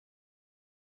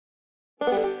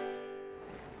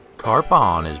Carp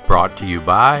On is brought to you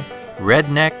by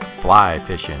Redneck Fly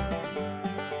Fishing.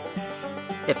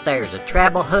 If there's a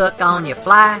treble hook on your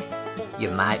fly, you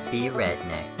might be a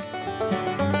redneck.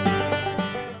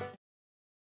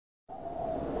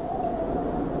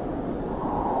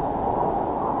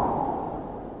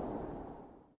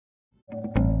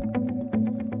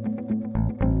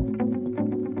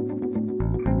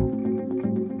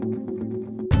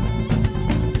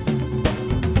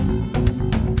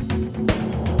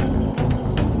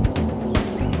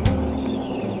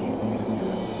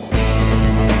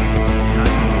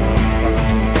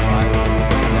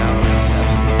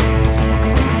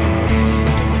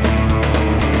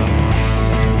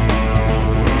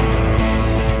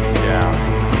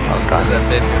 I've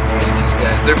been here for these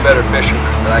guys. They're better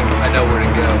fishermen, but I know where to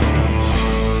go.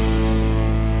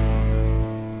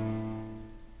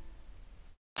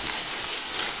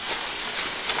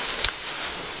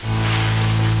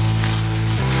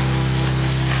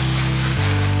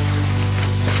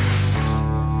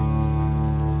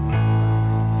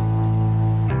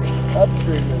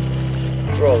 Upstream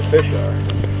is where all the fish are.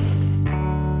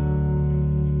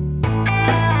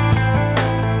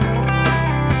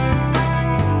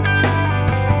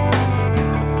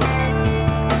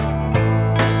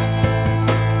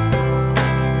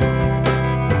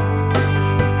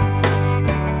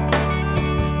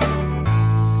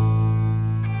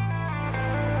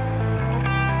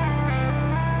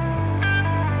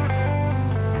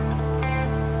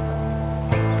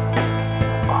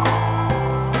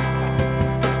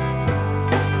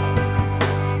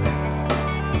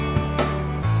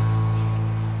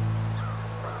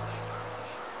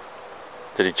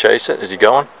 Did he chase it? Is he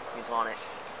going? He's on it.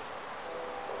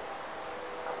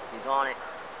 He's on it.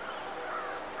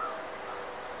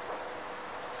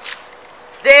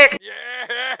 Stick!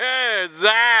 Yeah,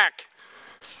 Zach!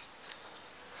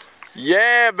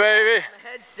 Yeah, baby!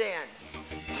 The headstand.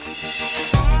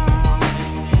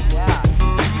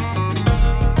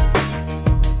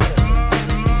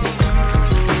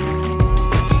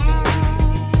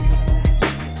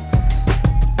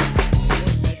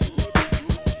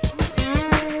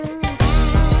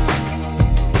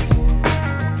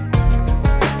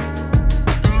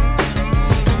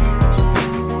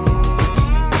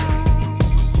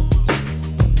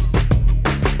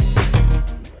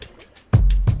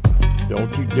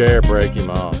 Don't you dare break him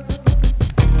off.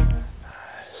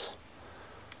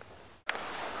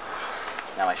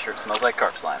 Now my shirt smells like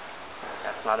carp slime.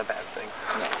 That's not a bad thing.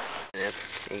 No.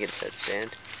 You get a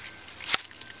headstand.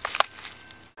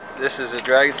 This is a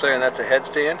Dragon Slayer and that's a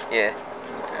headstand? Yeah.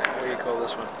 Okay, what do you call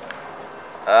this one?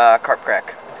 Carp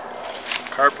crack.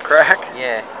 Carp crack?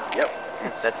 Yeah. Yep.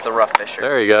 That's the rough fisher.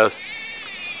 There he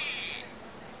goes.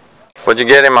 What'd you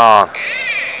get him on?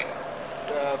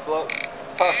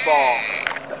 Puffball.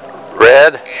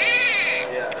 Red?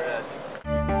 Yeah, red.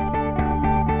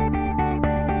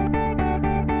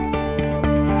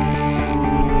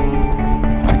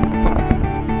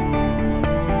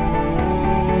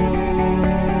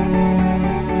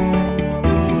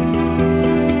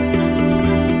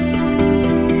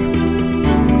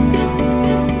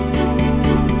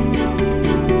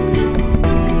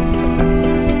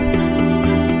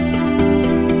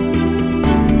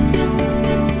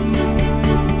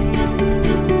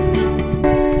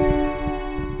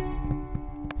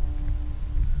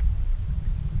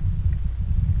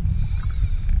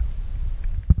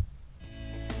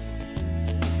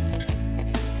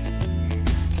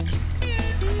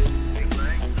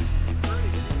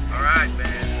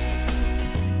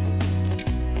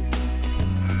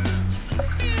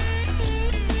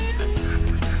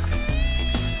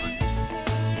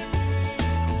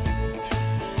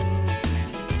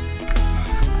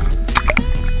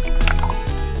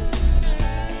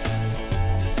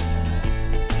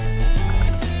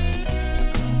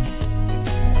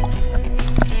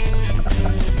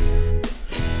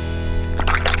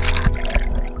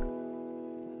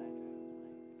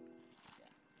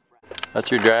 That's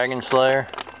your Dragon Slayer?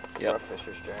 Yep. Rough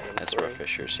fisher's Dragon That's Slayer. rough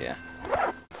fishers, yeah.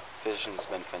 Fishing's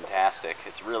been fantastic.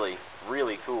 It's really,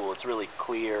 really cool. It's really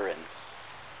clear, and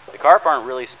the carp aren't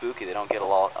really spooky. They don't get a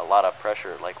lot of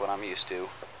pressure like what I'm used to.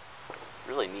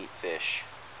 Really neat fish.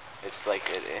 It's like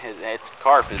it's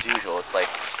carp as usual. It's like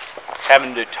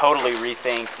having to totally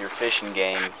rethink your fishing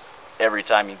game every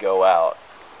time you go out.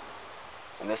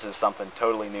 And this is something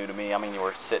totally new to me. I mean,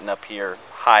 we're sitting up here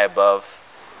high above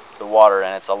the water,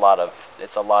 and it's a lot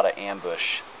of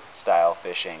ambush style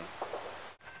fishing.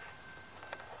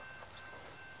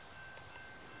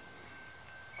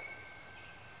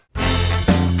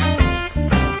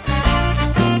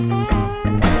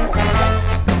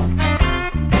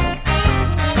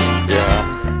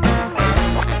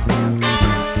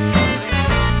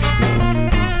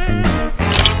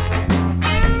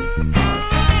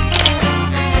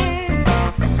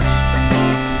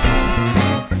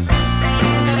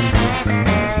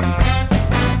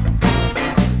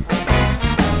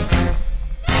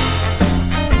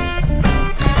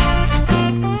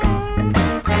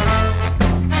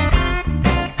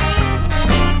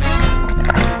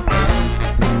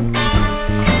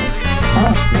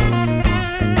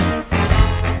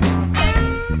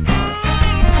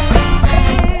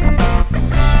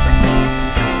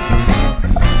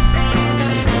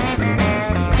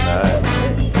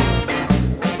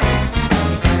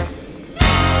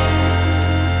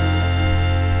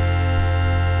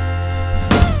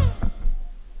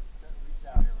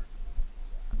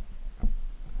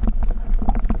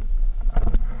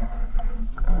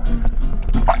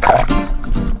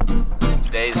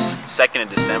 It's 2nd of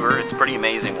December. It's pretty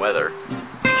amazing weather.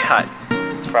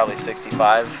 It's probably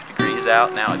 65 degrees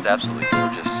out now. It's absolutely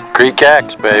gorgeous. Creek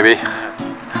X, baby.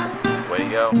 Way to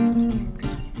go.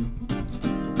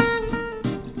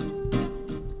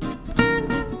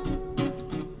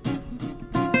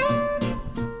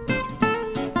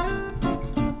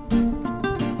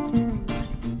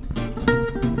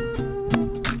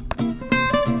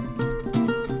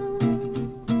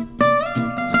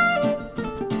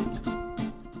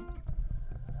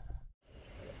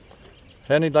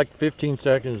 I need like 15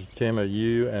 seconds, Tim, of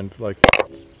you and like,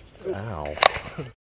 ow.